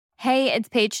Hey, it's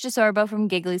Paige DeSorbo from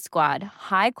Giggly Squad.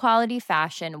 High quality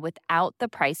fashion without the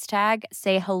price tag.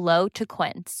 Say hello to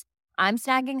Quince. I'm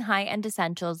snagging high-end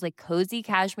essentials like cozy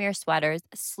cashmere sweaters,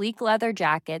 sleek leather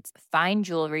jackets, fine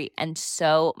jewelry, and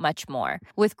so much more.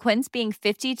 With Quince being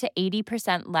 50 to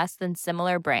 80% less than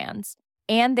similar brands.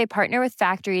 And they partner with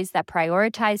factories that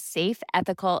prioritize safe,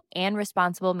 ethical, and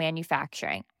responsible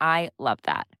manufacturing. I love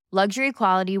that. Luxury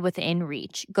quality within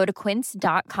reach. Go to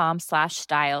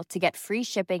quince.com/style to get free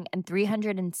shipping and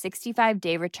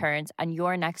 365-day returns on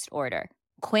your next order.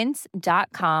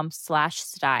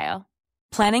 Quince.com/style.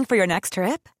 Planning for your next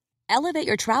trip? Elevate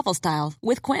your travel style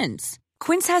with Quince.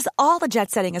 Quince has all the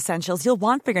jet-setting essentials you'll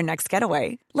want for your next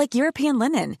getaway, like European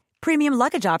linen, premium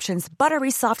luggage options,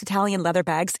 buttery soft Italian leather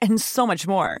bags, and so much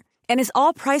more. And is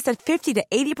all priced at 50 to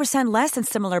 80% less than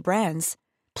similar brands.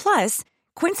 Plus,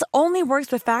 Quince only works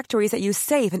with factories that use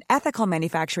safe and ethical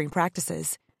manufacturing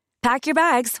practices. Pack your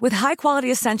bags with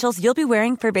high-quality essentials you'll be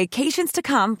wearing for vacations to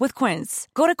come with Quince.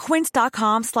 Go to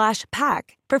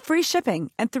quince.com/pack for free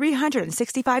shipping and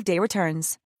 365-day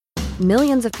returns.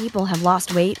 Millions of people have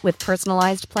lost weight with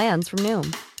personalized plans from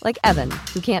Noom. Like Evan,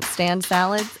 who can't stand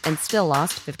salads and still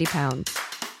lost 50 pounds.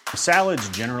 Salads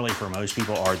generally for most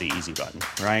people are the easy button,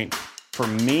 right? For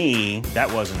me,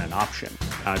 that wasn't an option.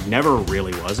 I never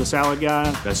really was a salad guy.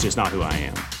 That's just not who I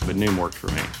am. But Noom worked for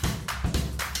me.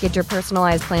 Get your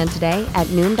personalized plan today at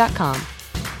Noom.com.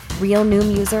 Real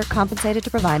Noom user compensated to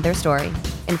provide their story.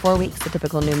 In 4 weeks, the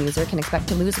typical Noom user can expect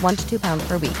to lose 1 to 2 pounds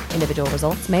per week. Individual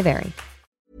results may vary.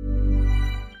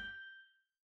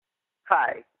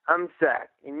 Hi, I'm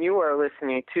Zach, and you are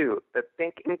listening to the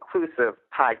Think Inclusive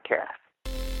podcast.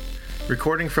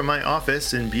 Recording from my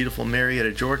office in beautiful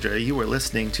Marietta, Georgia, you are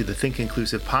listening to the Think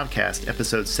Inclusive podcast,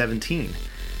 episode 17.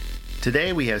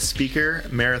 Today we have speaker,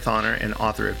 marathoner, and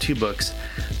author of 2 books,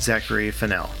 Zachary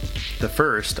Fennell. The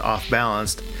first, Off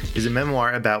Balanced, is a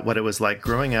memoir about what it was like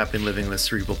growing up and living with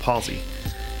cerebral palsy,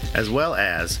 as well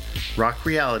as Rock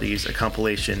Realities, a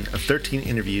compilation of 13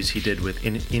 interviews he did with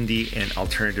indie and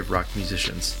alternative rock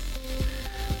musicians.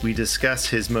 We discuss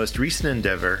his most recent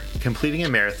endeavor, completing a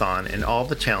marathon, and all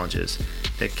the challenges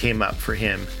that came up for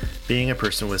him being a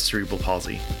person with cerebral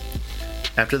palsy.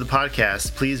 After the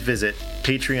podcast, please visit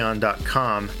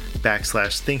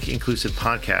patreon.com/Think Inclusive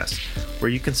Podcast,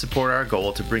 where you can support our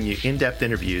goal to bring you in-depth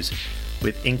interviews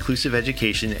with inclusive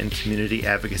education and community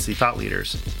advocacy thought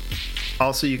leaders.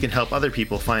 Also, you can help other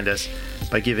people find us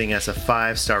by giving us a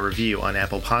 5-star review on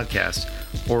Apple Podcasts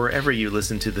or wherever you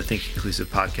listen to the Think Inclusive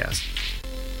podcast.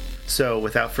 So,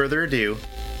 without further ado,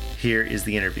 here is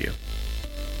the interview.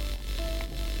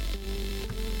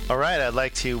 All right, I'd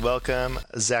like to welcome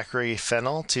Zachary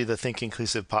Fennell to the Think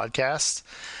Inclusive podcast.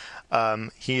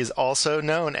 He is also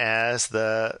known as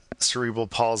the Cerebral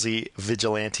Palsy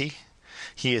Vigilante.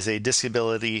 He is a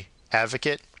disability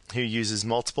advocate who uses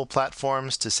multiple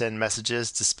platforms to send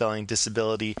messages dispelling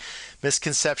disability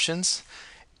misconceptions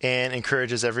and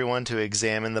encourages everyone to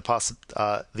examine the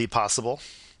possible.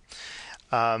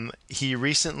 He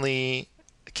recently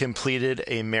completed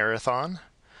a marathon,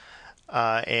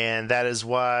 and that is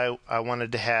why I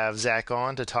wanted to have Zach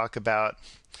on to talk about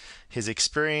his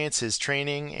experience, his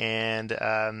training, and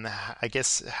I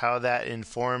guess how that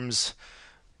informs,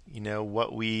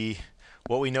 what we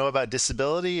know about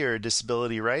disability or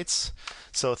disability rights.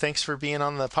 So thanks for being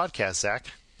on the podcast, Zach.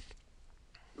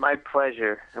 My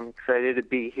pleasure. I'm excited to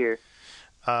be here.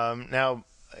 Now,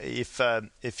 if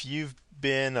you've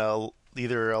been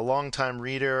either a long-time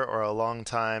reader or a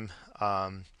long-time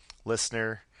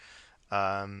listener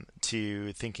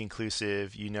to Think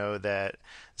Inclusive, you know that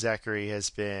Zachary has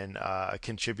been a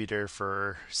contributor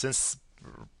since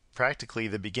practically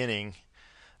the beginning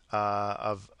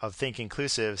of Think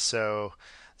Inclusive. So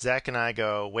Zach and I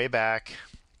go way back,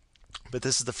 but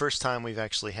this is the first time we've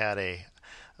actually had a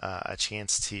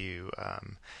chance to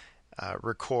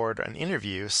record an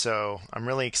interview. So I'm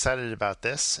really excited about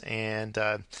this, and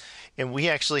we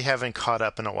actually haven't caught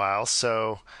up in a while.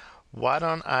 So why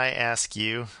don't I ask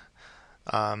you,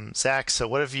 Zach? So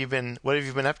what have you been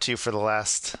up to for the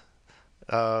last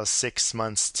 6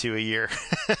 months to a year?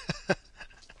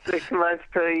 6 months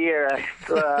to a year.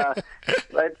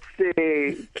 Let's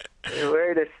see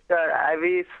where to start.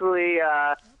 Obviously,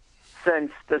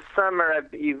 since the summer,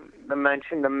 you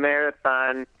mentioned the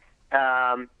marathon.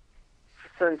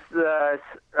 Since the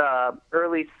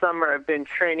early summer, I've been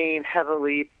training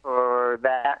heavily for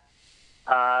that.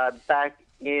 Back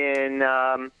in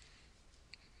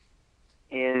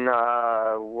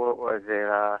what was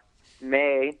it?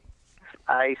 May.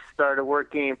 I started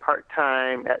working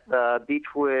part-time at the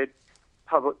Beechwood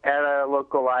at a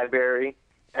local library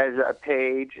as a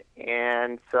page,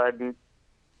 and so I've been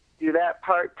do that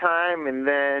part-time, and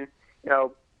then,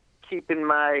 keeping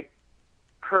my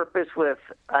purpose with,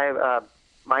 I have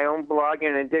my own blog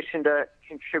in addition to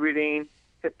contributing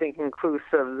to Think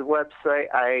Inclusive's website.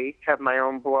 I have my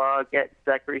own blog at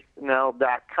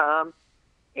ZacharyFennell.com,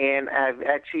 and I've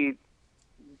actually,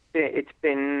 it's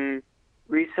been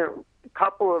a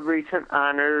couple of recent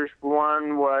honors.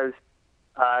 One was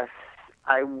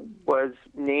I was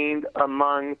named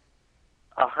among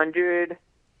 100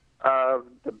 of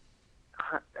the,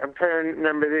 I'm trying to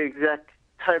remember the exact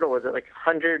title, was it like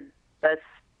 100 best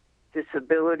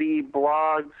disability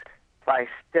blogs by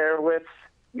Stairlifts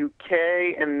UK,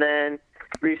 and then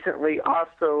recently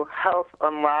also Health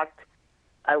Unlocked.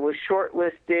 I was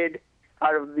shortlisted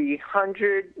out of the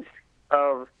hundreds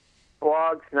of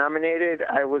blogs nominated.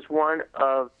 I was one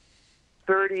of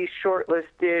 30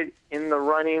 shortlisted in the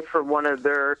running for one of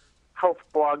their Health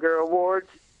Blogger Awards.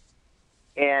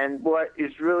 And what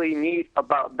is really neat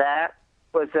about that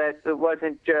was that it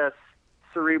wasn't just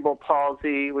cerebral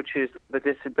palsy, which is the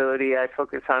disability I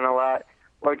focus on a lot,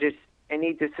 or just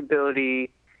any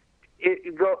disability.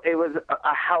 It was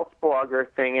a health blogger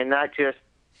thing, and not just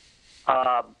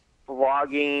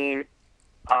blogging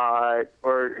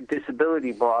or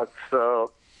disability blogs.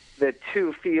 So the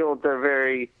two fields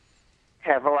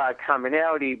have a lot of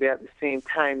commonality, but at the same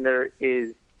time there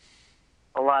is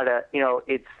a lot of,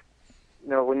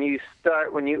 when you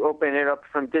open it up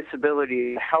from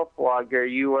disability to health blogger,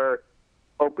 you are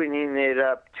opening it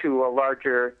up to a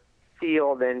larger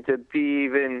field, and to be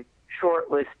even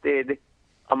shortlisted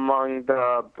among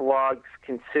the blogs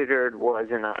considered was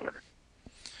an honor.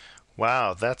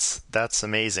 Wow, that's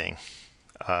amazing.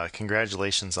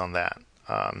 Congratulations on that.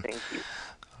 Thank you.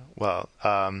 Well,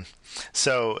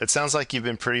 so it sounds like you've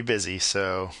been pretty busy.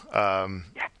 So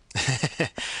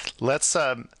let's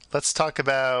talk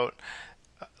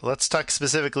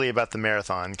specifically about the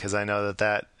marathon, because I know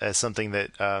that is something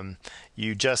that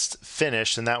you just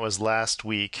finished, and that was last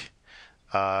week.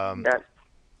 Yes.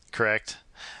 Correct.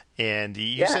 And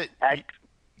you said,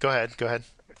 go ahead. I was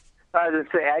going to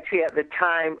say, actually, at the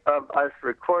time of us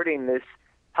recording this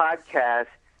podcast,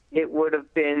 I would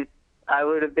have been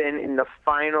in the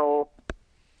final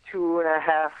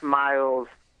 2.5 miles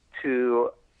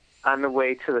on the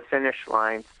way to the finish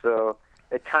line. So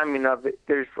the timing of it,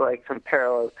 there's like some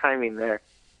parallel timing there.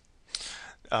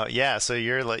 Yeah. So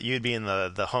you'd be in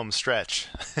the home stretch.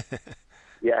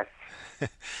 Yes.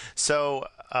 So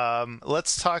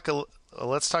let's talk a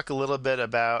little bit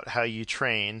about how you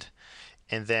trained,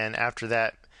 and then after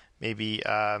that, maybe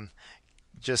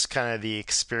just kind of the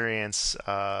experience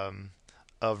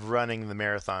of running the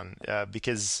marathon,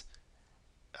 because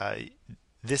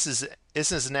this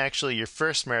isn't actually your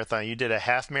first marathon. You did a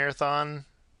half marathon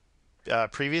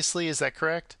previously. Is that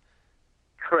correct?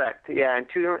 Correct. Yeah, in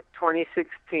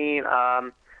 2016,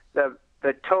 the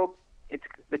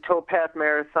Towpath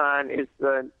Marathon is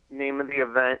the name of the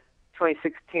event.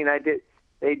 2016,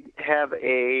 they have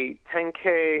a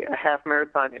 10K, a half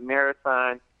marathon, and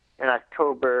marathon in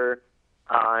October,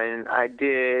 and I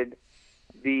did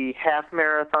the half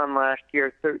marathon last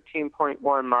year,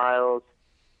 13.1 miles,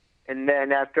 and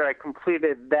then after I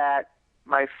completed that,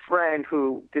 my friend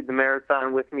who did the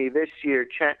marathon with me this year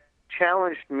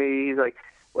challenged me. He's like,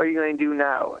 "What are you going to do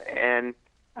now?" And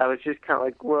I was just kind of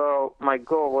like, well, my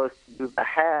goal was to do the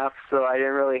half, so I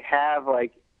didn't really have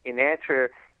like an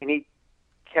answer. And he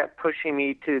kept pushing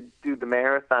me to do the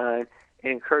marathon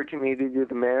and encouraging me to do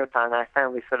the marathon. I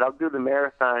finally said, "I'll do the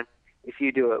marathon if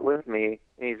you do it with me."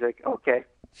 And he's like, "Okay."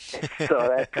 So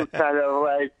that's kind of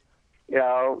like,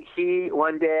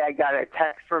 one day I got a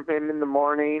text from him in the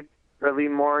morning, early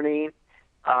morning,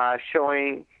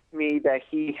 showing me that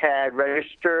he had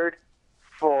registered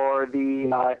for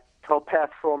the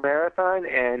Towpath Full Marathon,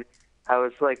 and I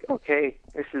was like, okay,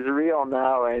 this is real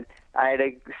now. And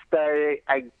I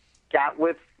got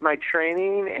with my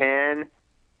training and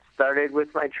started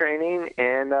with my training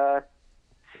and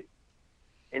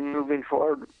moving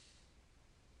forward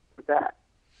with that.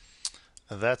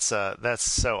 That's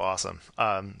so awesome.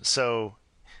 So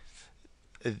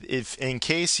if in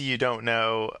case you don't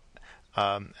know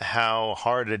how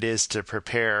hard it is to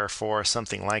prepare for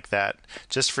something like that,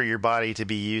 just for your body to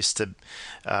be used to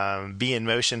be in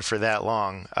motion for that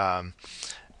long.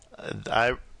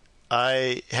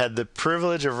 I had the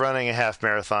privilege of running a half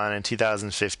marathon in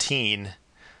 2015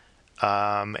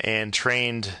 and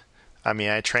trained.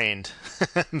 I trained,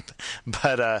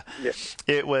 but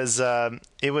it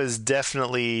was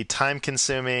definitely time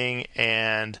consuming,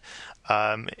 and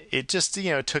it just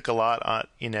took a lot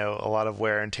of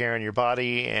wear and tear on your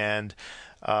body, and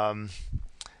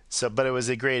but it was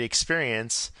a great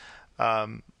experience.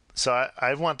 So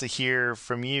I want to hear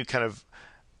from you kind of,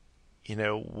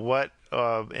 what,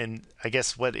 and I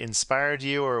guess what inspired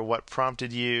you or what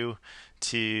prompted you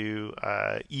to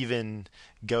even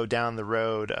go down the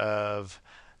road of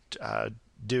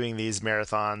doing these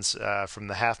marathons from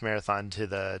the half marathon to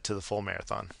the full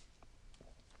marathon.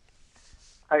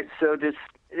 All right, so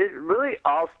it really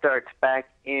all starts back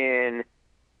in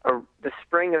the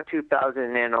spring of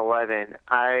 2011.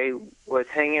 I was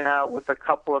hanging out with a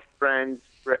couple of friends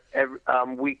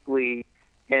weekly,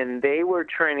 and they were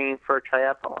training for a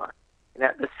triathlon. And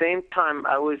at the same time,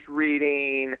 I was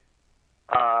reading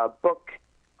a book,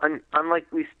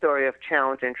 Unlikely Story of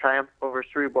Challenge and Triumph Over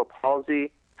Cerebral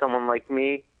Palsy, Someone Like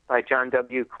Me, by John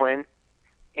W. Quinn.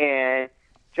 And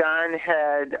John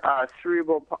had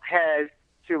cerebral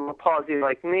palsy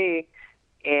like me,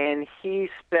 and he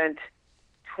spent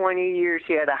 20 years.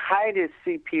 He had to hide his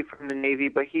CP from the Navy,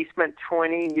 but he spent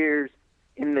 20 years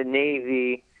in the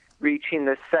Navy, reaching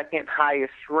the second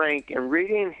highest rank. And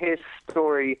reading his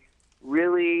story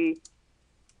really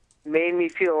made me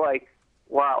feel like,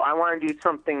 wow, I want to do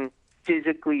something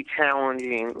physically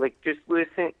challenging. Like just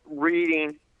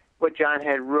reading what John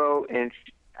had wrote, and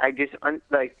I just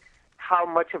like how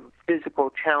much of a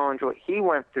physical challenge what he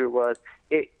went through was.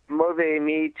 It motivated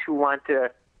me to want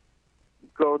to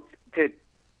go to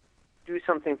do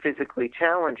something physically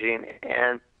challenging.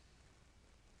 And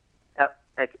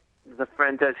the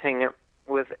friend I was hanging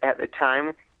with at the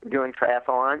time, doing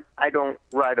triathlon, I don't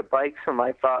ride a bike, so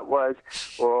my thought was,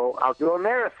 well, I'll do a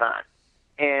marathon.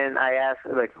 And I asked,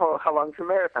 like, oh, how long's a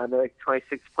marathon? They're like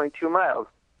 26.2 miles.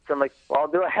 So I'm like, well, I'll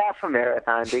do a half a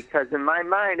marathon, because in my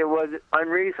mind it was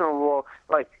unreasonable.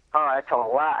 Like, oh, that's a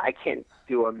lot. I can't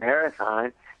do a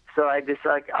marathon. So I just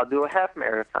I'll do a half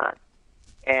marathon.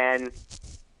 And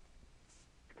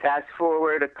fast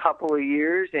forward a couple of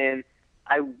years, and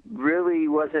I really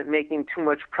wasn't making too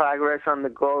much progress on the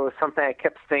goal. It was something I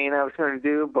kept saying I was going to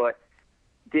do, but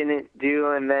didn't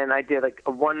do. And then I did like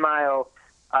a 1 mile.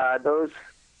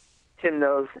 Tim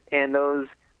knows, and those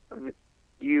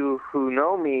you who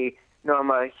know me know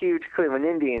I'm a huge Cleveland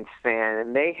Indians fan,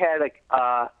 and they had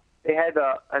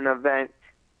an event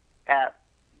at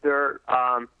their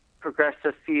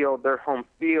Progressive Field, their home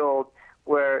field,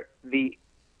 where the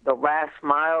last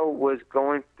mile was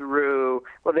going through.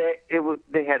 Well, it was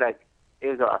a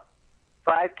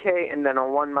 5K and then a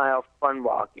 1 mile fun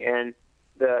walk, and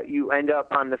you end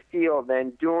up on the field.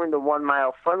 And doing the 1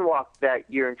 mile fun walk that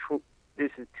year,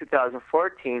 this is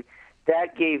 2014,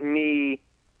 that gave me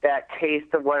that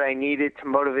taste of what I needed to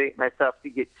motivate myself to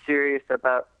get serious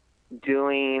about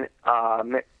doing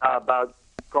about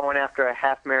going after a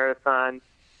half marathon.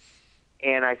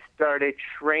 And I started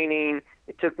training.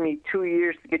 It took me 2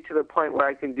 years to get to the point where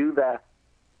I can do the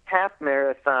half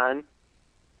marathon,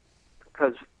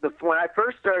 because when I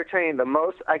first started training, the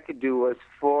most I could do was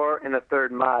 4 1/3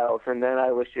 miles, and then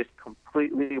I was just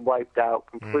completely wiped out,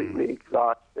 completely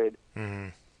exhausted. Mm-hmm.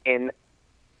 And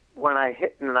when I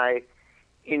hit, like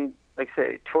I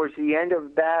said, towards the end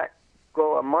of that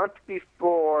goal, a month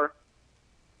before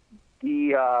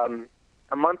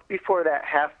that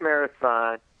half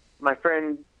marathon, my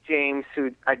friend James,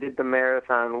 who I did the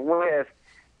marathon with,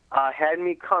 had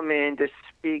me come in to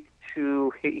speak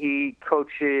to. He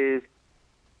coaches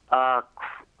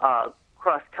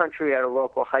cross country at a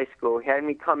local high school. He had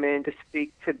me come in to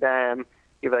speak to them,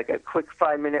 give like a quick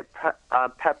 5-minute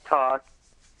pep talk.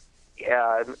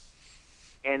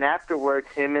 And afterwards,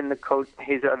 him and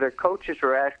his other coaches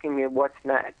were asking me what's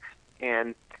next,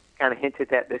 and kind of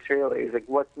hinted at this earlier. He's like,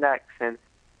 "What's next?" And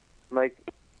I'm like,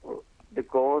 well, the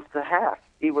goal is to half.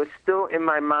 It was still in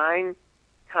my mind,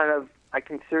 kind of. I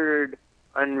considered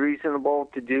unreasonable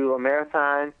to do a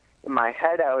marathon. In my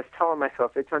head, I was telling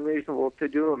myself it's unreasonable to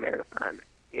do a marathon.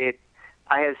 I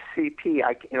have CP.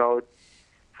 I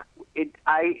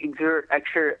exert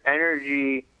extra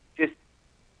energy just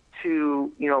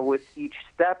to, with each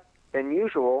step than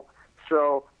usual.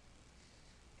 So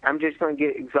I'm just going to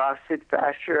get exhausted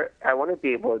faster. I want to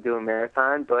be able to do a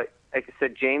marathon, but like I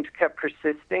said, James kept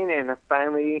persisting, and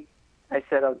finally I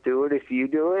said, I'll do it if you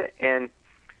do it. And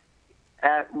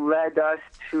that led us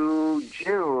to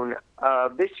June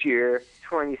of this year,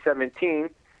 2017,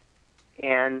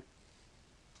 and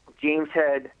James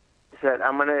had said,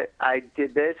 I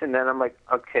did this, and then I'm like,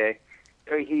 okay.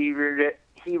 He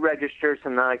registers,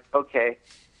 and I'm like, okay,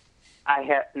 I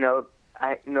have no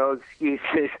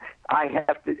excuses.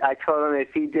 I told him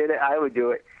if he did it, I would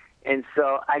do it. And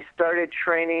so I started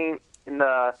training. And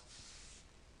the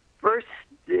first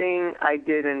thing I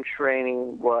did in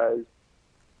training was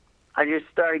I just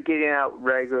started getting out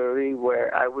regularly,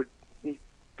 where I would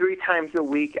 3 times a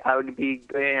week, I would be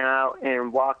going out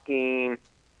and walking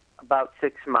about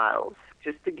 6 miles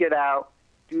just to get out,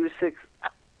 do 6.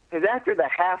 Because after the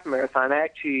half marathon,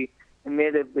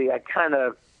 admittedly, I kind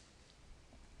of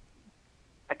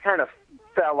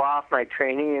fell off my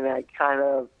training, and I kind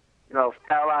of,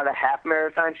 fell out of half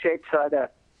marathon shape. So I had to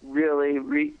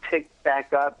really pick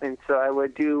back up, and so I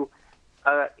would do,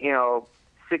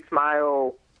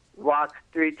 6-mile walks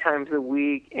 3 times a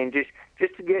week, and just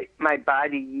to get my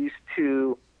body used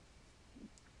to,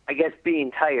 I guess, being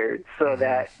tired, so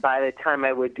that by the time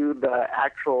I would do the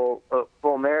actual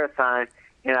full marathon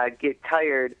and I'd get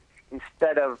tired,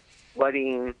 instead of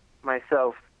letting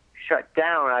myself shut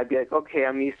down, I'd be like, okay,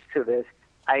 I'm used to this.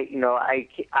 I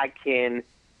can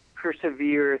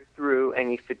persevere through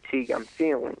any fatigue I'm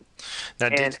feeling.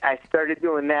 And I started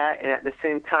doing that, and at the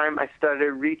same time, I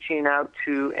started reaching out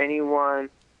to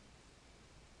anyone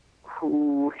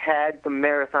who had the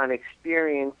marathon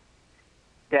experience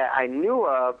that I knew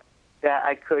of, that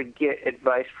I could get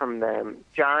advice from them.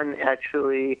 John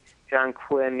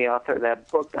Quinn, the author of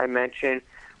that book I mentioned,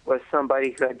 was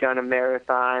somebody who had done a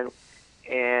marathon,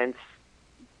 and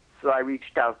so I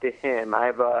reached out to him. I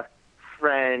have a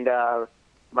friend,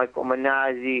 Michael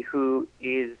Manazzi,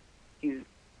 he's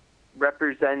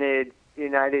represented the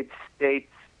United States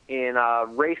in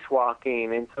race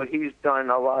walking, and so he's done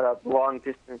a lot of long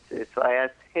distances. So I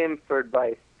asked him for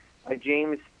advice.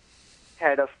 James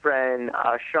had a friend,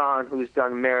 Sean, who's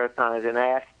done marathons, and I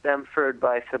asked them for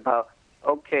advice about,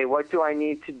 okay, what do I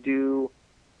need to do?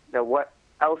 What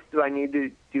else do I need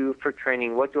to do for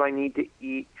training? What do I need to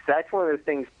eat? 'Cause that's one of the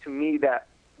things to me that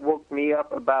woke me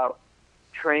up about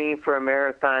training for a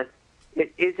marathon.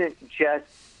 It isn't just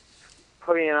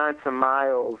putting on some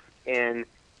miles and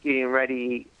getting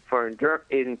ready for and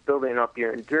building up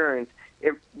your endurance.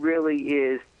 It really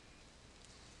is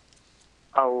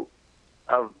a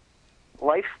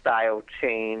lifestyle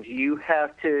change. You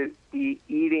have to be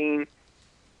eating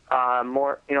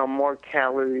more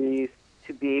calories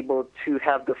to be able to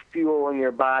have the fuel in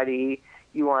your body.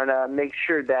 You want to make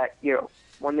sure that,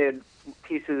 one of the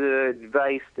pieces of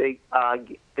advice they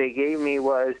gave me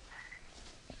was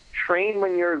train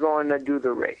when you're going to do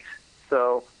the race.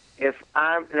 So if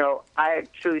I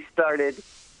actually started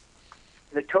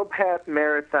the Towpath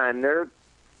Marathon, their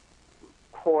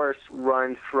course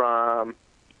runs from,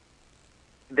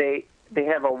 they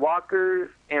have a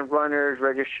walkers and runners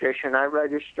registration. I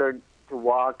registered to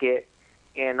walk it,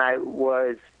 and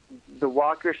the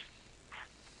walkers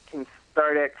can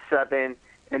start at 7,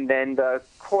 and then the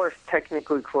course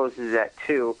technically closes at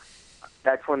 2.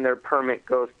 That's when their permit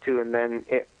goes to, and then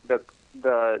the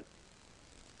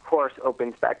course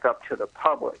opens back up to the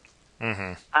public.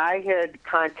 Mm-hmm. I had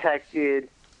contacted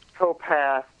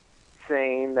Towpath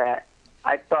saying that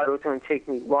I thought it was going to take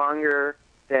me longer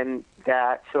than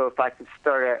that, so if I could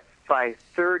start at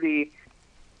 5:30,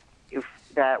 if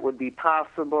that would be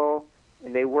possible.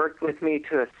 And they worked with me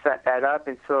to set that up,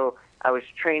 and so I was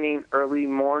training early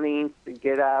mornings to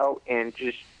get out and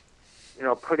just,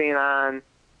 putting on,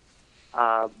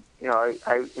 I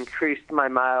increased my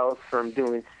miles from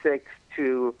doing 6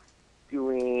 to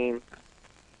doing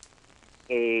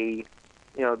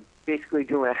basically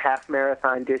doing a half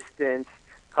marathon distance,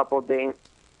 couple of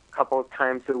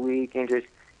times a week, and just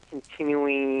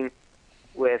continuing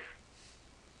with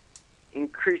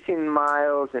increasing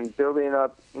miles and building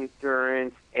up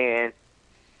endurance and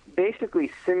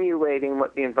basically simulating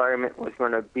what the environment was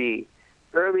going to be.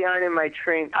 Early on in my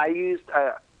training, I used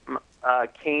a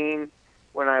cane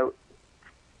to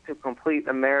complete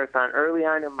the marathon. Early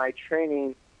on in my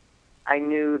training, I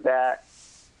knew that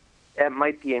it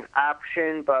might be an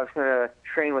option, but I was going to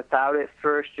train without it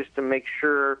first just to make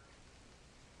sure,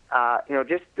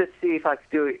 just to see if I could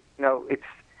do it. It's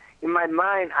in my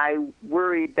mind, I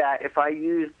worried that if I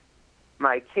used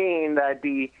my cane, that I'd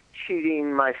be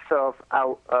cheating myself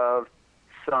out of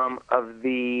some of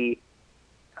the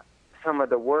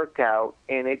workout,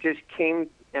 and it just came,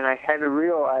 and I had to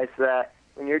realize that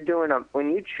when you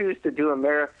choose to do a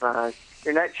marathon,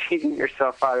 you're not cheating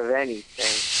yourself out of anything.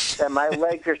 That my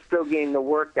legs are still getting the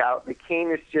workout. The cane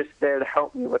is just there to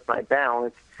help me with my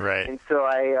balance. Right. And so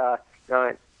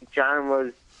John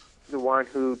was the one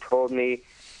who told me,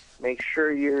 make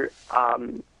sure you're,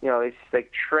 it's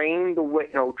like train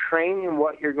in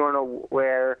what you're going to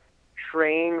wear,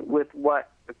 train with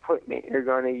what equipment you're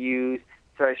going to use.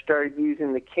 So I started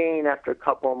using the cane after a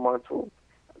couple of months.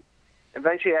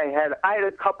 Eventually, I had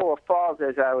a couple of falls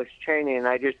as I was training, and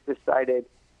I just decided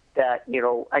that,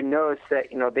 I noticed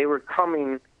that, they were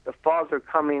coming, the falls were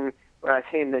coming when I was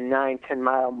hitting the 9-10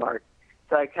 mile mark.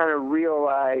 So I kind of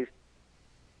realized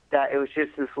that it was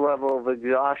just this level of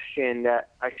exhaustion that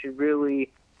I should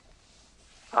really,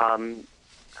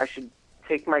 I should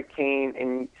take my cane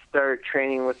and start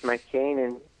training with my cane,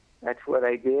 and that's what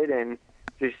I did, and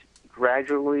just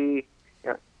gradually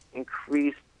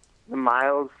increase the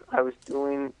miles I was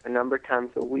doing a number of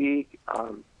times a week.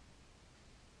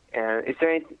 And is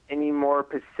there any more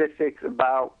specifics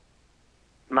about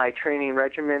my training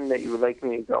regimen that you would like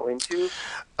me to go into?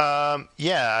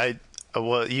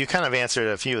 Well, you kind of answered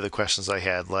a few of the questions I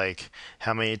had, like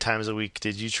how many times a week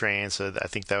did you train? So I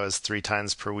think that was 3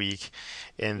 times per week.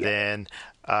 And then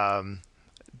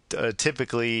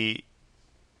typically,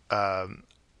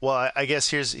 I guess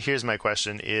here's my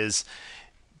question is,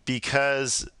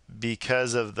 because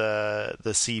of the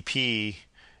CP,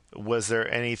 was there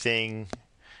anything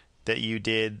that you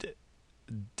did,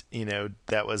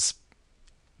 that was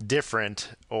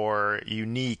different or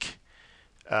unique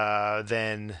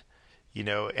than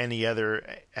any other,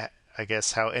 I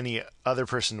guess, how any other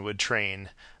person would train?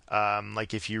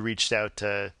 Like if you reached out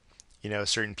to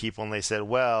certain people and they said,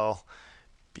 well,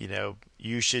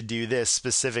 you should do this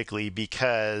specifically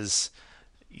because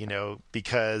you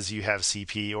have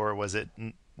CP, or was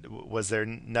there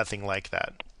nothing like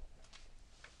that?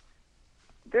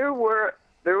 There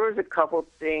was a couple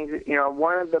things.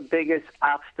 One of the biggest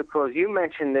obstacles, you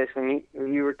mentioned this when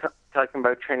you were talking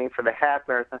about training for the half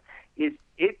marathon, is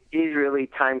it is really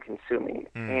time consuming.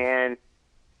 And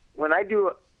when I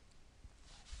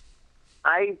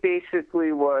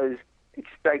basically was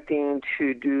expecting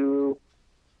to do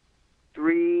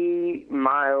 3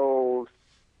 miles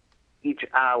each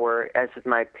hour as is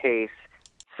my pace.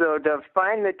 So to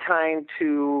find the time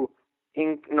to,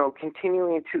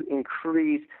 continuing to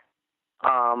increase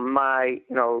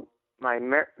the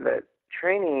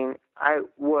training,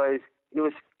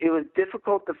 it was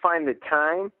difficult to find the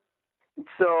time.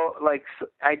 So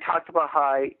I talked about how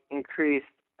I increased.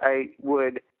 I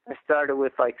started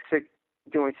with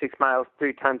doing 6 miles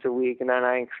 3 times a week, and then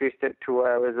I increased it to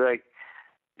where I was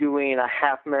doing a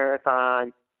half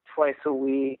marathon twice a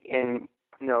week, and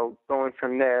going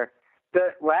from there.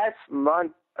 The last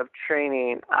month of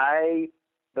training,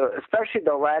 especially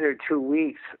the latter 2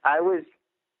 weeks, I was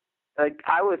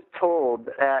told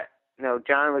that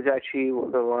John was actually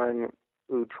the one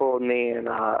who told me, and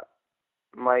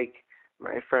Mike,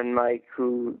 my friend Mike,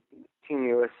 who Team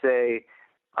USA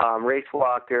race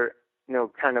walker,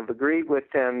 kind of agreed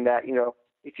with him that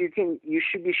if you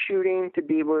should be shooting to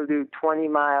be able to do 20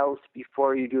 miles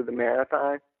before you do the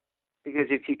marathon,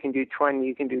 because if you can do 20,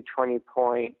 you can do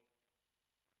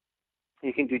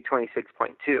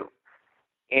 26.2.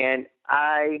 And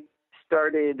I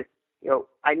started,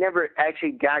 I never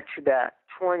actually got to that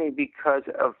 20 because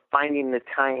of finding the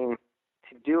time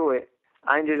to do it.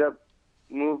 I ended up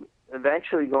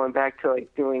eventually going back to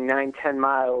doing 9-10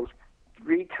 miles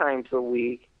 3 times a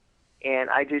week. And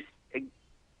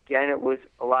it was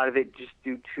a lot of it just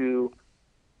due to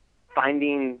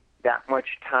finding that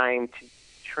much time to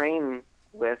train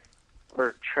with,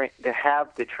 or to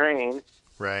have to train.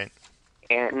 Right.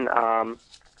 And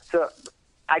so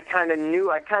I kind of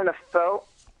felt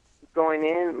going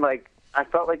in, I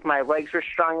felt like my legs were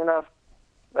strong enough.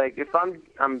 If I'm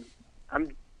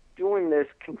doing this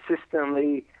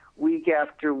consistently week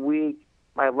after week,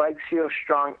 my legs feel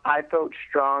strong. I felt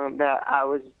strong that I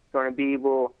was going to be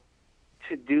able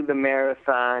to do the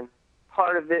marathon.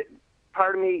 Part of me,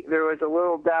 there was a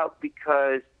little doubt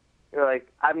because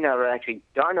I've never actually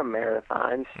done a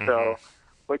marathon, so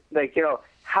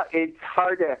it's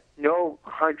hard to know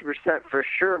 100% for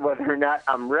sure whether or not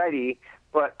I'm ready,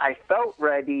 but I felt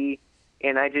ready,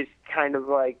 and I just kind of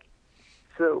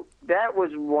so that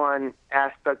was one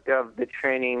aspect of the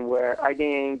training where I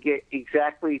didn't get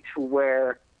exactly to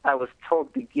where I was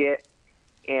told to get,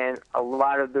 and a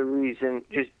lot of the reason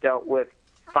just dealt with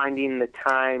finding the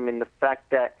time and the fact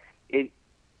that it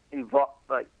involved,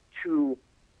 to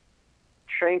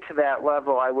train to that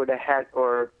level, I would have had,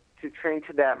 or to train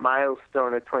to that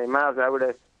milestone of 20 miles, I would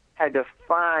have had to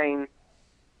find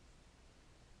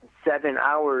 7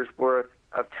 hours worth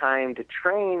of time to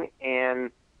train,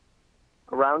 and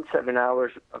around 7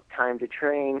 hours of time to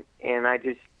train. And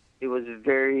it was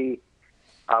very,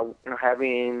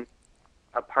 having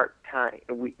a part-time,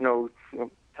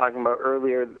 talking about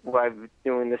earlier, what I've been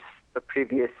doing the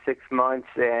previous 6 months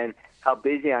and how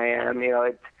busy I am,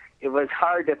 it was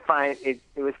hard to find, it's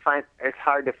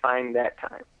hard to find that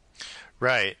time.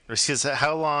 Right. Because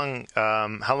how long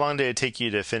did it take you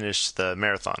to finish the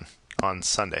marathon on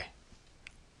Sunday?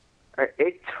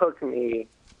 It took me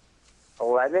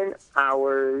 11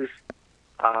 hours,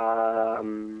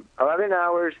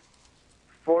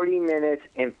 40 minutes,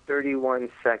 and 31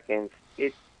 seconds.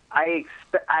 I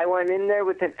went in there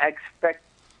with an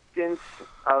expectance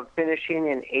of finishing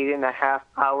in 8.5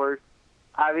 hours.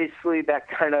 Obviously, that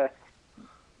kind of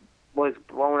was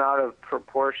blown out of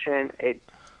proportion.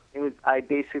 I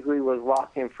basically was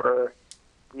walking for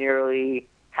nearly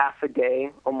half a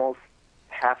day, almost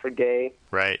half a day,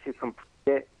 right, to complete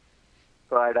it.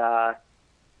 But I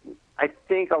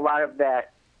think a lot of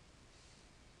that.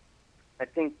 I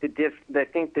think the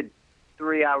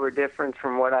 3-hour difference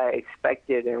from what I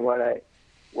expected and what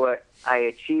I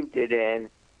achieved it in,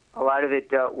 a lot of it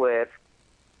dealt with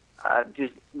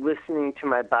just listening to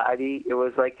my body. It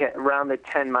was like around the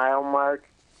 10-mile mark,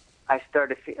 I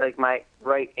started to feel like my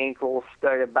right ankle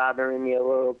started bothering me a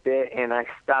little bit, and I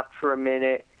stopped for a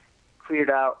minute, cleared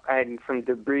out. I had some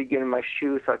debris getting in my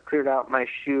shoe, so I cleared out my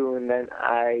shoe, and then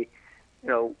I,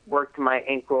 worked my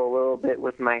ankle a little bit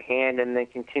with my hand, and then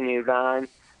continued on.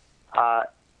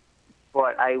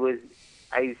 But I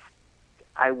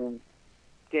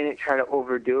didn't try to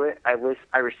overdo it. I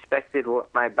respected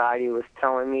what my body was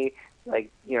telling me,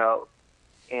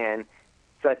 and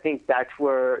so I think that's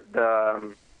where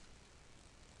the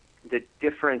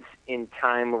difference in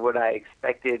time of what I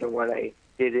expected and what I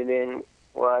did it in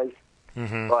was.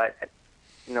 Mm-hmm. But at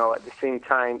the same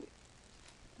time,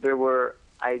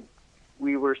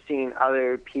 we were seeing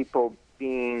other people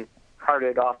being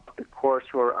carted off the course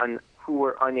who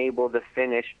were unable to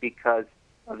finish because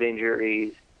of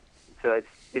injuries. So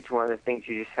it's one of the things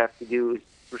you just have to do is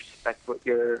respect what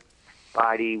your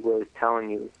body was telling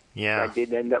you. Yeah. I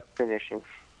did end up finishing.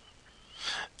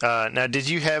 Now, did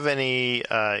you have any,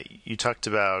 you talked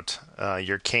about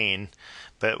your cane,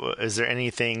 but is there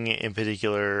anything in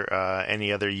particular,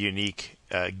 any other unique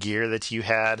gear that you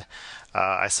had?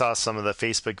 I saw some of the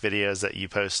Facebook videos that you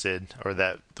posted, or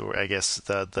I guess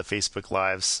the Facebook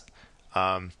Lives,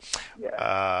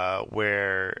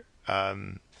 where,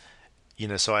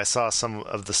 so I saw some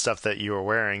of the stuff that you were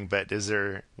wearing, but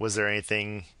was there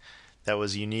anything that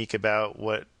was unique about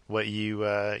what you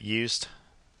used?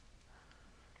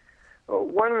 Well,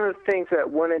 one of the things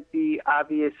that wouldn't be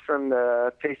obvious from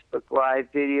the Facebook Live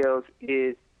videos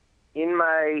is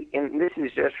and this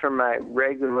is just from my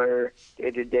regular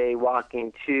day-to-day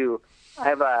walking too, I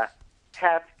have a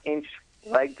half-inch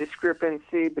leg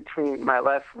discrepancy between my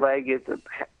left leg is a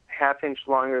half-inch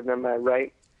longer than my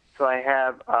right. So I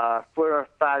have foot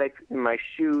orthotics in my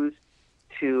shoes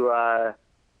in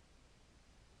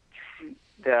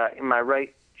my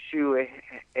right shoe, it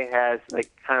has like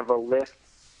kind of a lift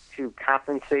to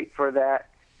compensate for that.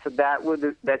 So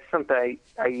that's something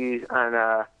I use on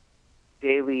a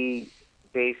daily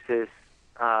basis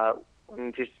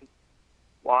when just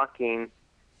walking.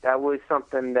 That was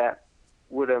something that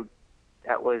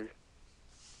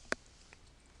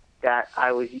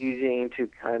I was using to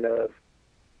kind of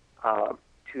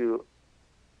to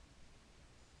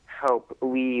help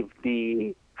alleviate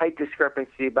the height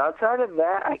discrepancy. But outside of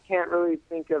that, I can't really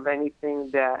think of anything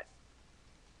that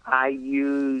I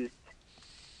used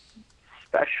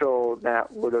special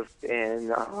that would have been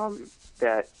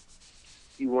that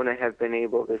you wouldn't have been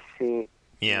able to see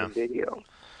in the video.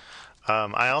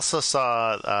 I also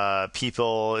saw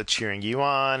people cheering you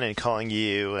on and calling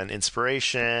you an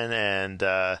inspiration, and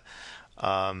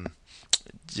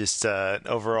just an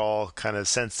overall kind of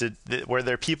sense. Were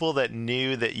there people that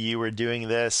knew that you were doing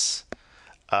this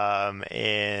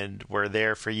and were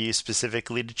there for you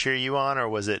specifically to cheer you on, or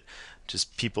was it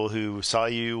just people who saw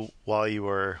you while you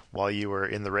were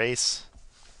in the race?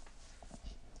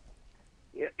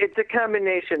 It's a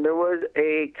combination. There was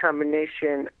a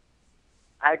combination.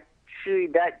 Actually,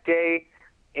 that day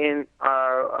in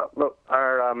our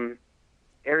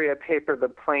area paper, the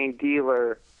Plain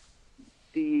Dealer,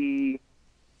 they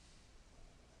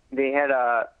had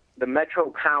the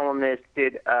Metro columnist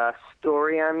did a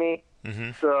story on me.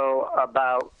 Mm-hmm. So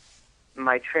about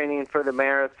my training for the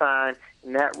marathon,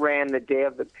 and that ran the day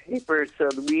of the paper. So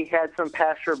we had some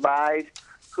passerbys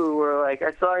who were like,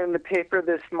 I saw you in the paper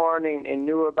this morning and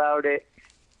knew about it,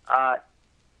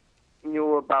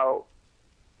 knew about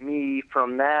me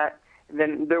from that. And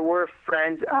then there were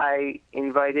friends I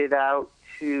invited out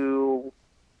to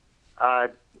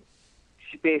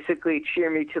basically cheer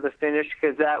me to the finish,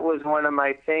 because that was one of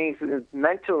my things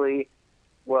mentally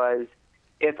was,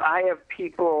 if I have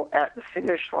people at the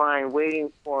finish line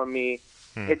waiting for me,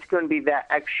 it's going to be that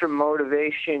extra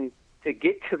motivation to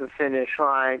get to the finish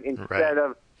line instead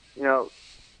of,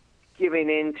 giving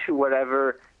in to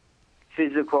whatever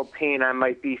physical pain I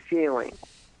might be feeling.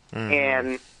 Mm-hmm.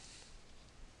 And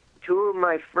two of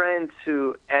my friends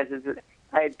who, I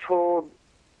had told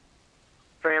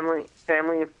family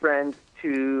and friends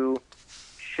to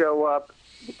show up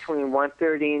between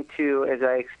 1:30 and 2, as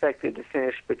I expected to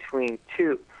finish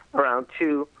around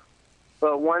 2.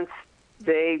 But once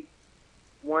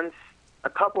a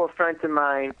couple of friends of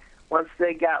mine, once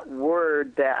they got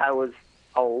word that I was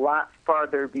a lot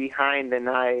farther behind than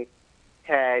I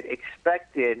had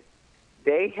expected,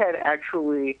 they had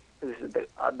actually,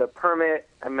 the permit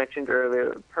I mentioned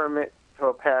earlier, the permit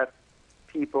towpath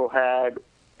people had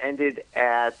ended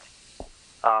at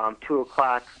 2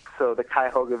 o'clock, so the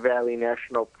Cuyahoga Valley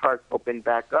National Park opened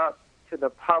back up to the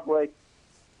public,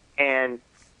 and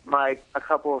a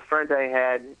couple of friends I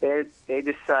had, they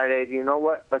decided, you know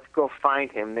what, let's go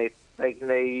find him. They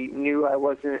knew I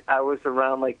was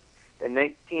around like the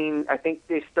 19, I think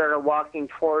they started walking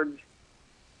towards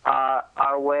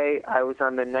our way. I was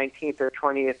on the 19th or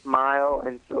 20th mile,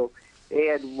 and so they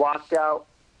had walked out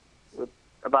with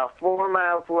about 4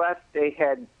 miles left. They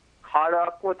had caught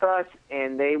up with us,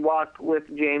 and they walked with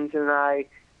James and I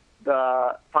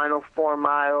the final 4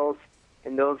 miles,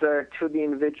 and those are two of the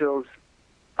individuals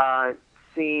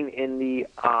seen in the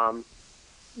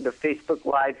Facebook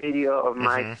Live video of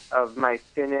my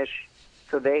finish.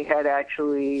 So they had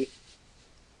actually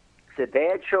said they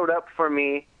had showed up for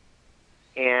me,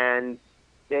 and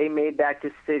they made that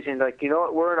decision. Like, you know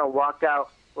what, we're gonna walk out,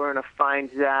 we're gonna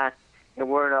find Zach, and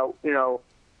we're gonna,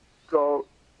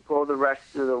 go the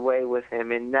rest of the way with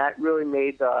him. And that really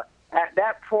made at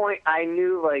that point I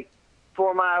knew, like,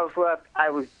 4 miles left, I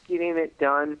was getting it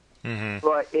done.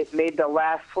 But it made the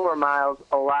last 4 miles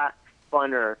a lot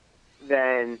funner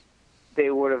than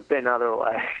they would have been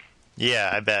otherwise.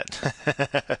 Yeah, I bet.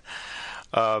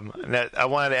 I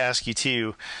wanted to ask you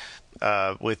too,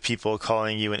 with people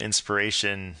calling you an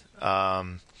inspiration,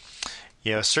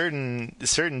 certain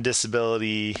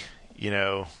disability,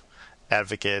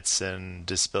 advocates and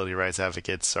disability rights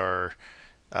advocates are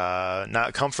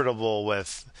not comfortable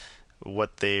with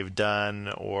what they've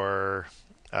done or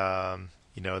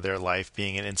their life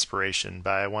being an inspiration.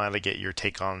 But I wanted to get your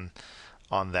take on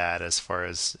that, as far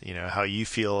as how you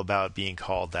feel about being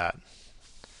called that.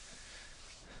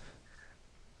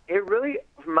 It really,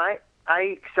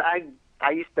 I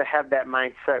used to have that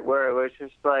mindset where it was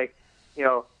just like,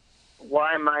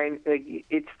 why am I? Like,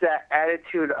 it's that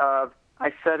attitude of,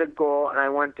 I set a goal and I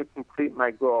want to complete my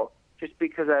goal. Just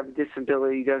because I have a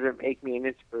disability doesn't make me an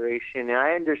inspiration, and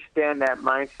I understand that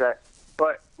mindset.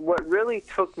 But what really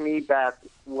took me back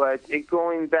was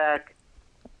going back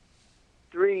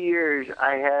 3 years.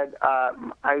 I had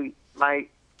I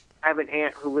have an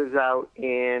aunt who lives out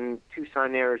in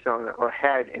Tucson, Arizona, or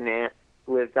had an aunt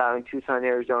who lives out in Tucson,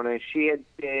 Arizona, and she had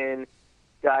been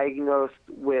diagnosed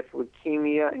with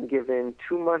leukemia and given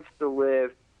 2 months to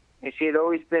live, and she had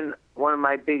always been one of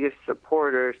my biggest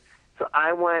supporters. So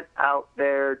I went out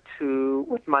there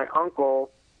with my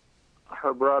uncle,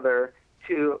 her brother,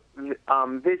 to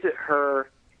visit her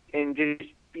and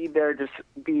just be there to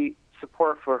be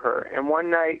support for her. And one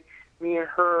night, me and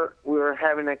her, we were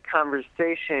having a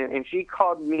conversation, and she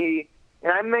called me,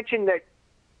 and I mentioned that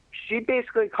she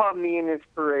basically called me an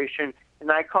inspiration,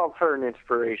 and I called her an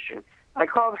inspiration. I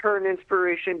called her an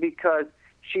inspiration because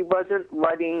she wasn't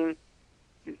letting,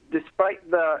 despite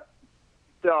the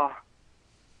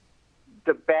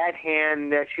bad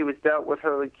hand that she was dealt with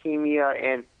her leukemia,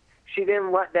 and she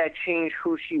didn't let that change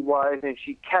who she was, and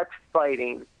she kept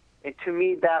fighting. And to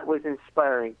me, that was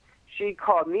inspiring. She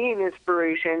called me an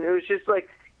inspiration. It was just like,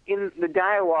 in the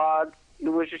dialogue, it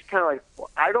was just kind of like, well,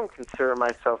 I don't consider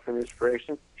myself an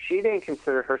inspiration. She didn't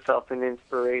consider herself an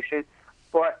inspiration.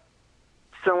 But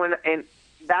so, and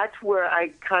that's where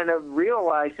I kind of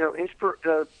realized,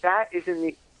 that isn't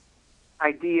the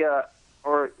idea,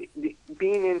 or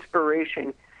being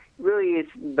inspiration really is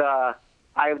the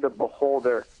eye of the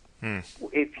beholder.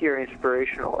 If you're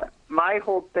inspirational, my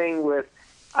whole thing with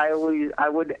I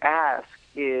would ask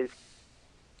is,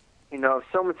 if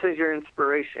someone says you're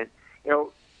inspiration,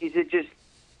 is it just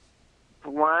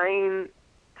blind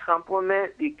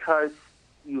compliment because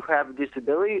you have a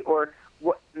disability, or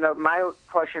what? No, my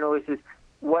question always is,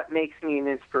 what makes me an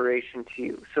inspiration to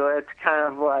you? So it's kind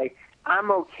of like, I'm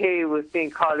okay with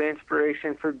being called an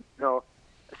inspiration for,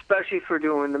 especially for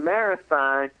doing the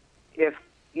marathon. If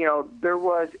there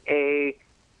was I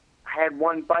had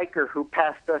one biker who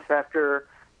passed us after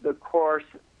the course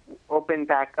opened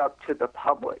back up to the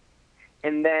public.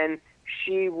 And then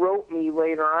she wrote me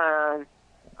later on,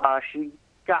 she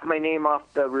got my name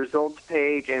off the results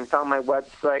page and found my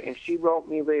website, and she wrote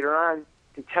me later on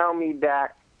to tell me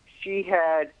that she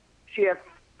at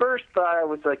first thought I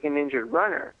was like an injured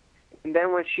runner. And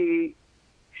then when she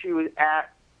was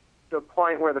at the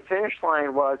point where the finish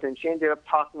line was, and she ended up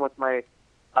talking with my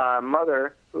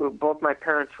mother, who both my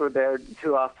parents were there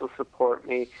to also support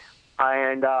me,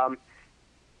 and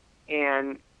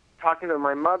talking to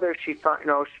my mother, she found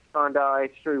out I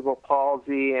had cerebral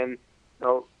palsy, and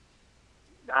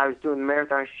I was doing the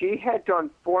marathon. She had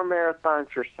done 4 marathons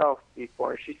herself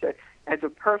before. She said, as a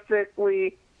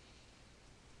perfectly,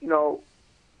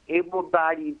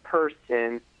 able-bodied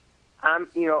person,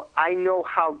 I know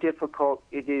how difficult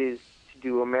it is to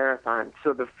do a marathon.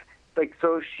 So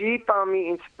so she found me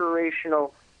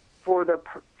inspirational for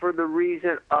the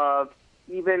reason of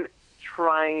even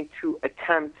trying to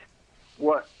attempt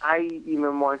what I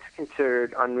even once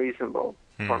considered unreasonable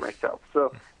for myself.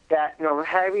 So that,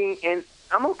 and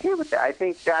I'm okay with that. I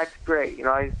think that's great.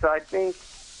 So I think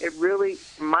it really,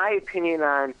 my opinion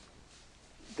on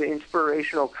the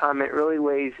inspirational comment really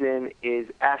weighs in is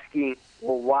asking,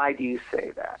 well, why do you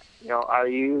say that? Are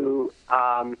you,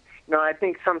 I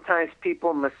think sometimes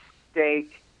people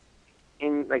mistake,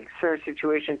 in like certain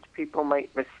situations, people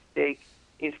might mistake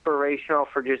inspirational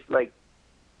for just like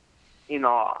in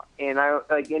awe. And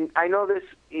I know this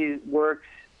works.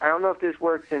 I don't know if this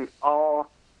works in all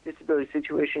disability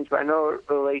situations, but I know it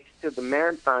relates to the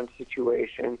marathon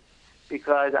situation,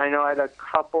 because I know I had a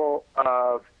couple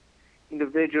of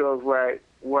individuals where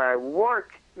I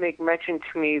work make mention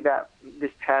to me that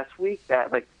this past week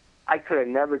that like I could have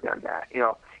never done that.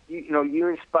 You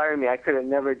inspire me. I could have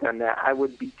never done that. I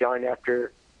would be done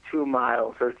after 2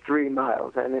 miles or 3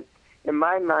 miles. And in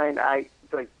my mind,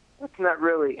 that's not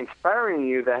really inspiring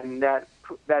you. Then that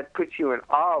puts you in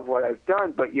awe of what I've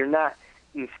done, but you're not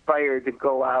inspired to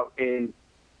go out and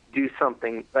do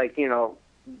something.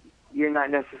 You're not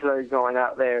necessarily going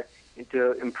out there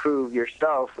to improve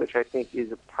yourself, which I think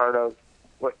is a part of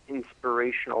what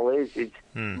inspirational is. It's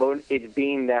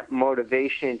being that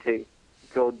motivation to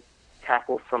go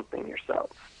tackle something yourself.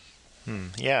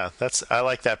 Yeah, I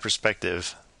like that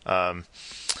perspective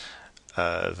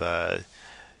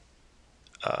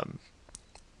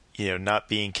not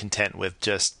being content with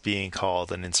just being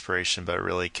called an inspiration, but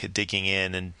really digging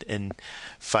in and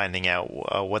finding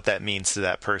out what that means to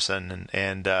that person,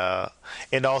 and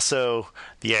also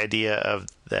the idea of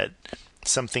that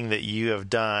something that you have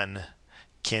done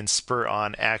can spur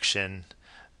on action,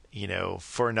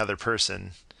 for another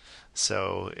person.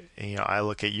 So, I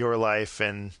look at your life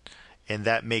and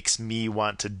that makes me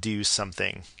want to do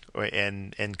something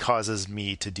and causes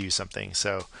me to do something.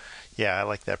 So, yeah, I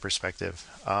like that perspective.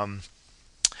 I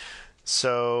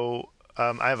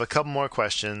have a couple more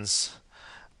questions.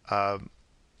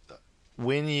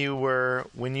 When you were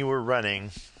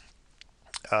running,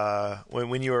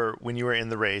 when you were in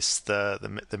the race,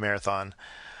 the marathon,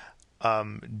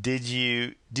 did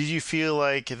you feel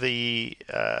like the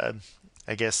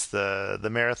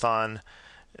marathon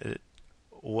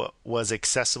was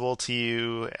accessible to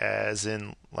you, as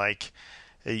in, like,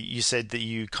 you said that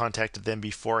you contacted them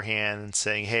beforehand and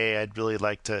saying, hey, I'd really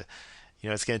like to,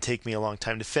 it's going to take me a long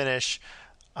time to finish.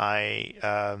 Can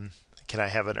I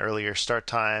have an earlier start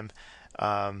time?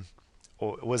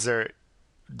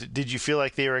 Did you feel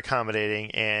like they were accommodating,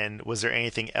 and was there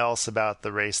anything else about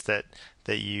the race that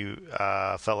you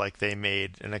felt like they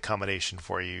made an accommodation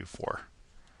for you for?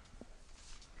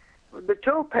 The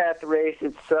towpath race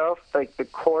itself, like the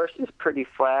course is pretty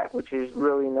flat, which is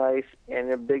really nice, and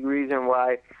a big reason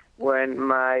why when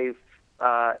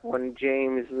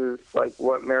James was like,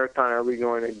 what marathon are we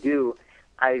going to do,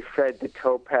 I said the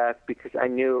towpath because I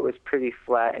knew it was pretty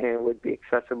flat and it would be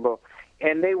accessible.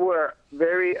 And they were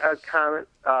very accommodating.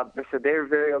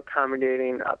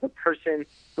 The person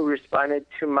who responded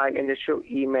to my initial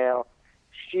email,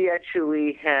 she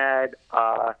actually had,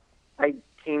 I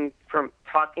came from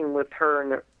talking with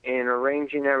her and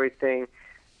arranging everything,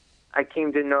 I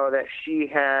came to know that she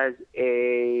had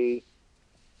a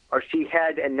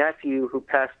nephew who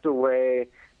passed away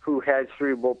who had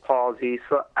cerebral palsy.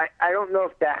 So I don't know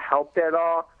if that helped at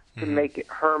all to make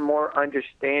her more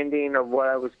understanding of what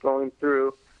I was going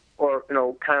through, or,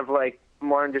 kind of like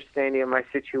more understanding of my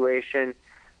situation.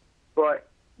 But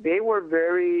they were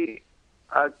very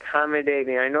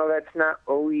accommodating. I know that's not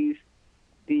always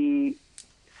the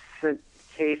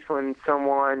case when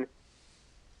someone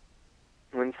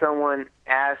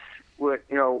asks for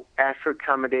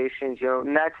accommodations,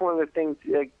 and that's one of the things,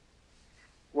 like,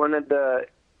 one of the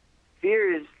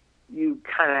fears you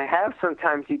kind of have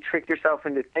sometimes. You trick yourself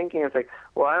into thinking it's like,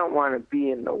 well, I don't want to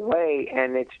be in the way,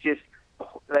 and it's just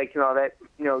like,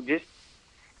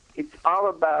 it's all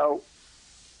about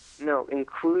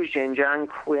inclusion. John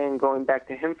Quinn, going back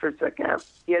to him for a second,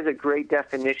 he has a great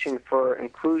definition for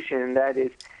inclusion, and that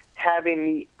is having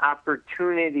the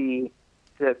opportunity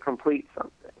to complete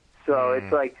something. So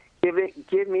it's like give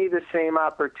me the same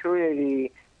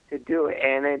opportunity to do it.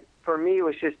 And for me, it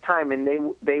was just time.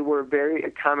 And they were very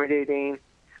accommodating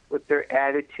with their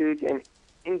attitudes. And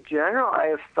in general, I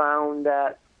have found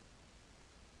that,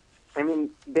 I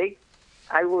mean,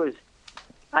 I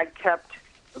kept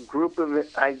a group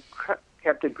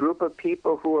of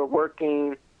people who were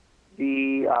working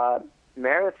the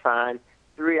marathon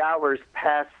 3 hours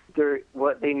past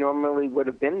what they normally would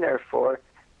have been there for,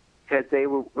 because they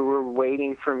were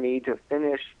waiting for me to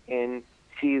finish and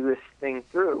see this thing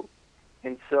through.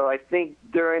 And so I think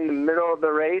during the middle of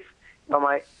the race,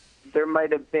 there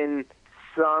might have been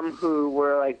some who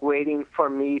were like waiting for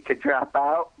me to drop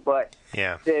out, but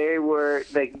they were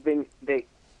because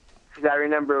I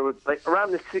remember it was like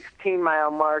around the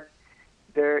 16-mile mark.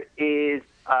 There's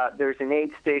an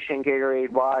aid station,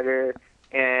 Gatorade water,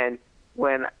 and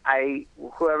when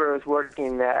whoever was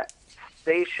working that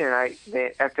station,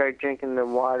 after I drinking the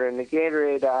water and the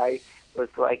Gatorade, I was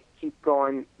like, keep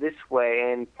going this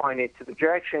way, and pointed to the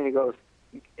direction. He goes,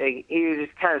 he was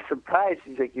just kind of surprised.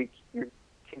 He's like, you're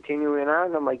continuing on?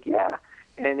 And I'm like, yeah.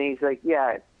 And he's like,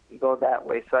 yeah, you go that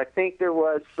way. So I think there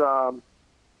was some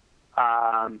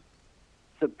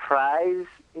surprise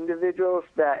individuals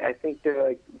that I think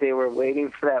they were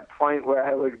waiting for that point where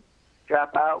I would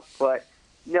drop out. But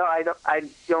no, I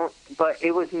don't. But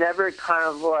it was never kind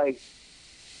of like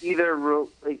either.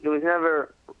 Like, it was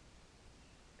never.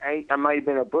 I might have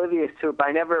been oblivious to it, but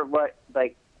I never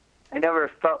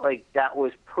felt like that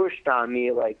was pushed on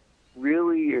me. Like,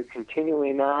 really, you're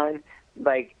continuing on?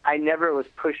 Like, I never was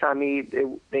pushed on me.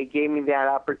 They gave me that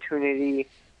opportunity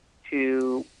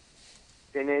to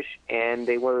finish, and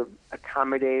they were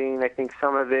accommodating. I think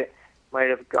some of it might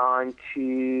have gone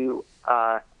to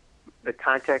the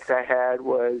context I had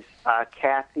was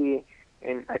Kathy,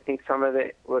 and I think some of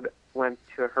it went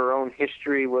to her own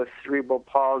history with cerebral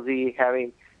palsy,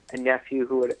 having a nephew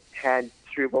who had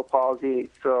cerebral palsy.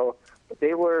 So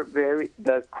they were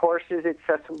the course is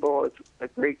accessible. It's a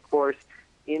great course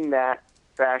in that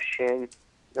fashion.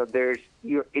 You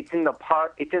know, it's in the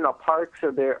park. It's in a park,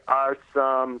 so there are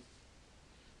some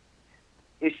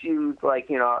issues like,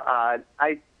 you know,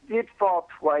 I did fall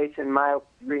twice in mile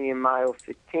 3 and mile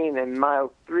 15. And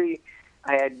mile 3,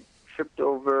 I had tripped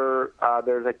over.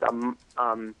 There's like a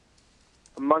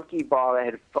monkey ball that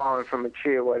had fallen from a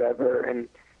tree or whatever, and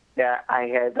that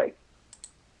I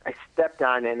stepped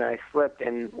on and I slipped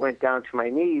and went down to my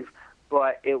knees.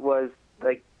 But it was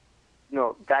like, you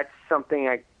know, that's something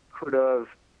I could have.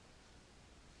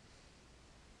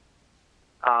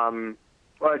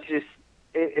 Well, it's just.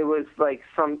 It was like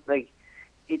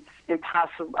it's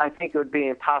impossible. I think it would be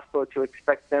impossible to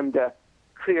expect them to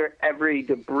clear every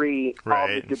debris, all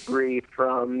the debris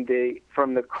from the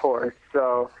course.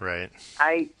 So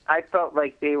I felt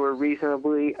like they were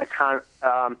reasonably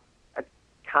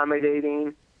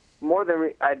accommodating.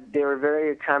 They were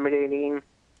very accommodating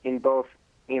in both,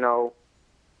 you know,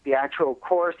 the actual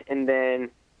course and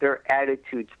then their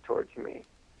attitudes towards me.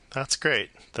 That's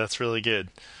great. That's really good.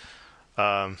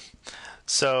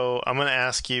 So I'm going to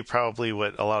ask you probably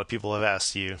what a lot of people have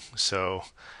asked you. So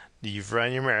you've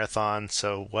run your marathon.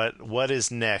 So what is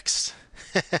next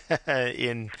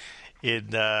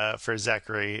for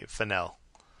Zachary Fennell?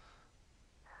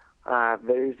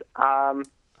 There's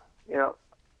you know,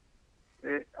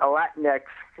 a lot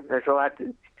next. There's a lot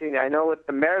to do. I know with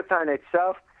the marathon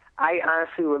itself, I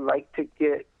honestly would like to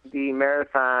get the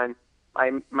marathon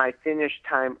my finish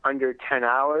time under 10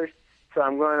 hours. So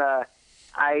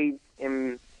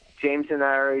James and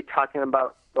I are already talking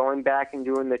about going back and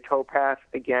doing the towpath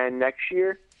again next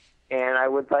year. And I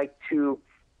would like to,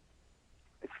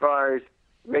 as far as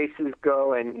races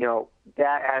go and, you know,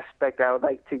 that aspect, I would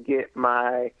like to get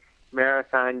my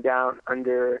marathon down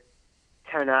under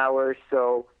 10 hours.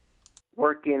 So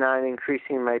working on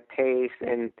increasing my pace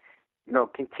and, you know,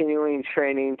 continuing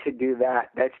training to do that.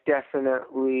 That's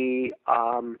definitely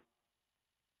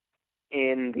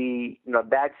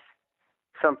that's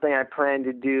something I plan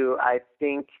to do. I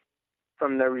think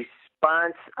from the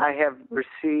response I have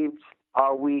received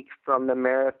all week from the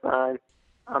marathon,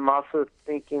 I'm also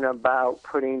thinking about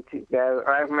putting together,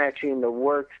 or I'm actually in the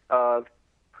works of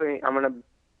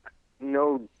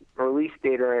no release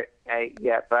date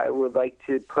yet, but I would like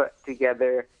to put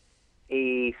together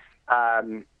a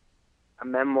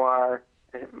memoir,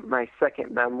 my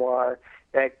second memoir,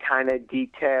 that kind of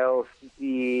details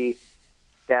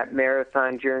that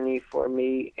marathon journey for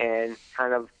me, and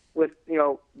kind of with, you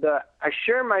know, I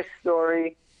share my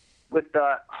story with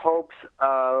the hopes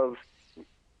of,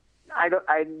 I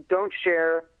don't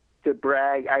share to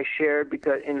brag. I share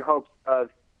because in hopes of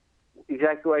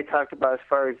exactly what I talked about as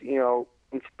far as, you know,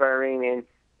 inspiring and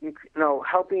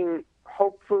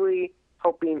hopefully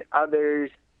helping others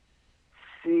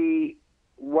see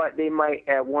what they might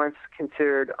at once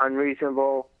considered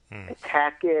unreasonable,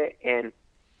 attack it, and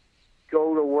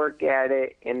go to work at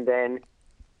it, and then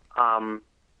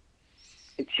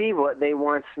achieve what they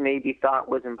once maybe thought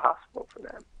was impossible for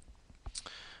them.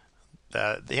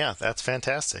 That's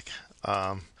fantastic.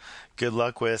 Good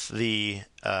luck with the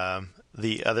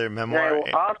other memoir. And I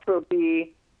will also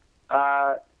be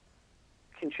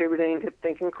contributing to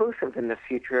Think Inclusive in the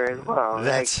future as well.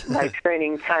 My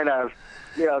training kind of,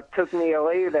 took me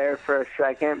away there for a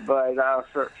second, but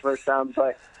for some.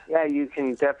 But yeah, you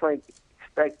can definitely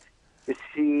expect to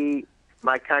see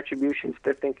my contributions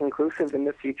to Think Inclusive in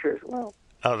the future as well.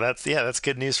 Oh, that's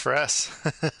good news for us.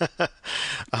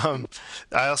 I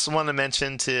also want to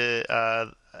mention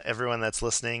to everyone that's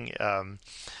listening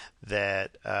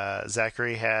that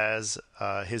Zachary has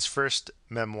his first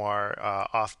memoir,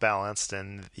 Off Balanced,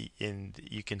 and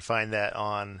you can find that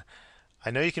on. I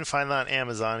know you can find that on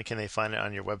Amazon. Can they find it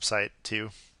on your website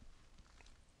too?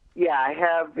 Yeah, I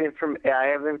have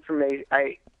information.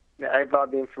 I have all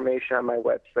the information on my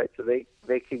website, so they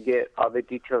could get all the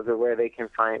details of where they can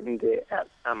find it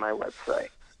on my website.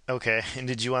 Okay, and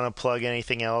did you want to plug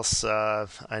anything else?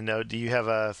 I know, do you have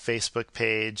a Facebook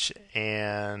page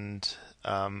and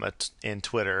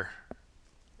Twitter?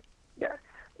 Yeah.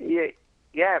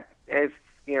 If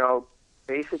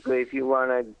basically, if you want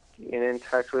to get in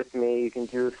touch with me, you can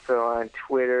do so on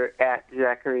Twitter at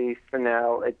Zachary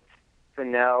Fennell. It's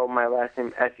Fennell, my last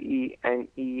name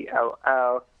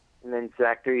Fennell. And then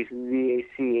Zachary's Zachary,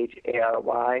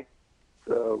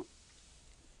 so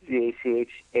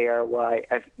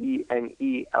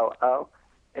Zacharyfennell.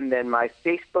 And then my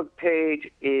Facebook page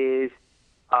is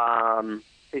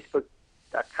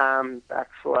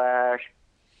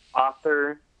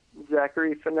facebook.com/author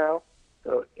Zachary Fennell,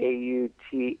 so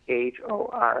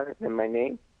AUTHOR, and my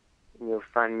name. And you'll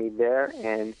find me there.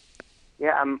 And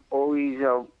yeah, I'm always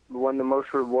one of the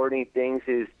most rewarding things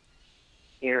is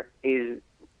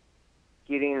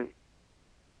getting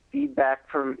feedback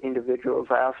from individuals.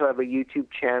 I also have a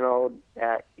YouTube channel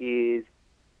that is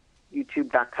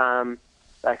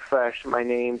youtube.com/my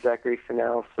name, Zachary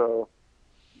Fennell. So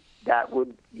that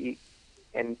would be,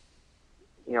 and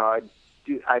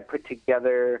I put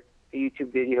together a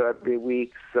YouTube video every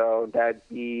week, so that'd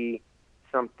be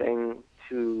something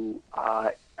to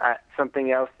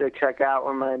something else to check out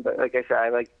on mine. But like I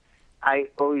said, I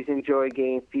always enjoy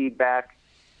getting feedback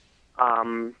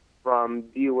from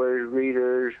viewers,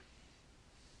 readers,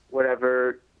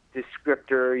 whatever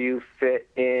descriptor you fit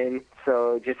in.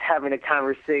 So just having a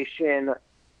conversation.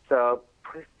 So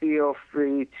feel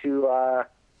free to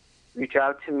reach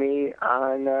out to me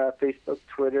on Facebook,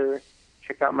 Twitter.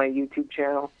 Check out my YouTube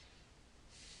channel.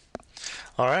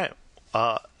 All right.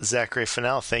 Zachary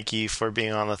Fennell, thank you for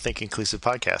being on the Think Inclusive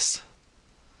podcast.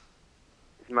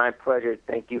 It's my pleasure.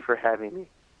 Thank you for having me.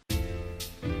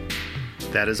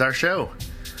 That is our show.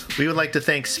 We would like to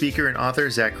thank speaker and author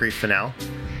Zachary Fennell.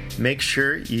 Make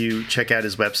sure you check out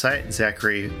his website,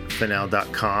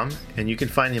 zacharyfennell.com, and you can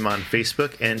find him on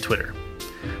Facebook and Twitter.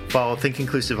 Follow Think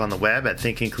Inclusive on the web at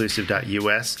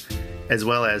thinkinclusive.us, as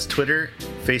well as Twitter,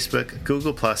 Facebook,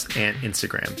 Google+, and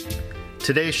Instagram.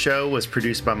 Today's show was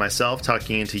produced by myself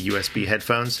talking into USB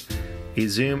headphones, a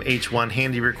Zoom H1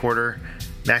 handy recorder,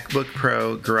 MacBook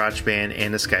Pro, GarageBand,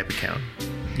 and a Skype account.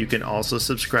 You can also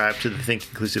subscribe to the Think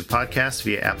Inclusive podcast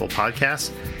via Apple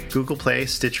Podcasts, Google Play,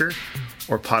 Stitcher,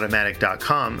 or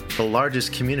Podomatic.com, the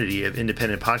largest community of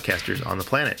independent podcasters on the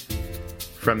planet.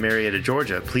 From Marietta,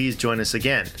 Georgia, please join us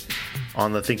again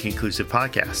on the Think Inclusive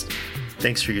podcast.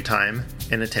 Thanks for your time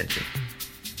and attention.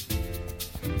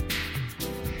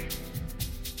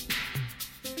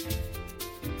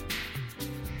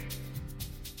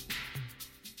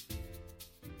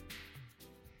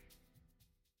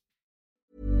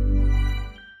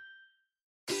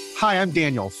 Hi, I'm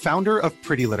Daniel, founder of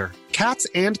Pretty Litter. Cats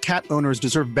and cat owners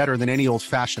deserve better than any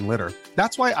old-fashioned litter.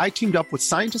 That's why I teamed up with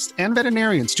scientists and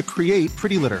veterinarians to create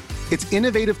Pretty Litter. Its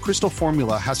innovative crystal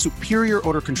formula has superior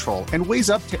odor control and weighs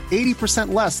up to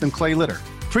 80% less than clay litter.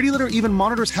 Pretty Litter even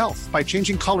monitors health by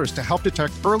changing colors to help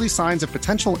detect early signs of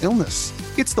potential illness.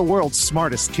 It's the world's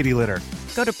smartest kitty litter.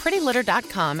 Go to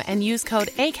prettylitter.com and use code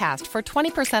ACAST for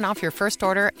 20% off your first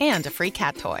order and a free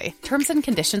cat toy. Terms and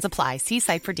conditions apply. See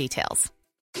site for details.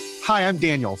 Hi, I'm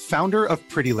Daniel, founder of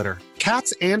Pretty Litter.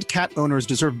 Cats and cat owners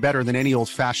deserve better than any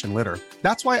old-fashioned litter.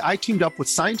 That's why I teamed up with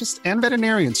scientists and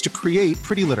veterinarians to create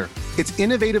Pretty Litter. Its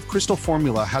innovative crystal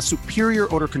formula has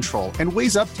superior odor control and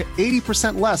weighs up to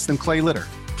 80% less than clay litter.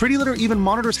 Pretty Litter even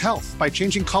monitors health by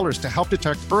changing colors to help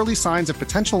detect early signs of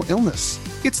potential illness.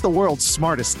 It's the world's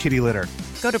smartest kitty litter.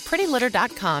 Go to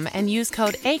prettylitter.com and use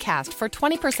code ACAST for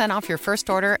 20% off your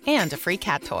first order and a free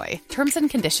cat toy. Terms and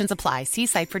conditions apply. See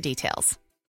site for details.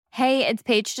 Hey, it's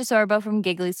Paige DeSorbo from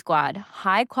Giggly Squad.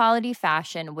 High quality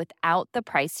fashion without the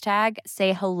price tag.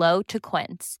 Say hello to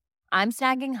Quince. I'm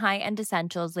snagging high-end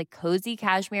essentials like cozy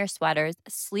cashmere sweaters,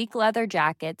 sleek leather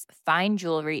jackets, fine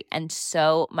jewelry, and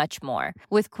so much more.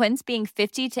 With Quince being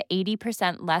 50 to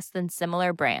 80% less than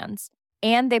similar brands.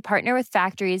 And they partner with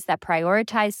factories that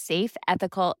prioritize safe,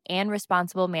 ethical, and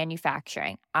responsible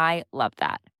manufacturing. I love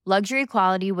that. Luxury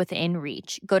quality within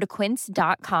reach. Go to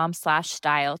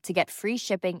quince.com/style to get free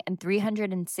shipping and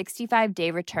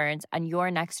 365-day returns on your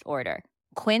next order.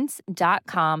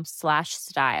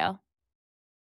 Quince.com/style.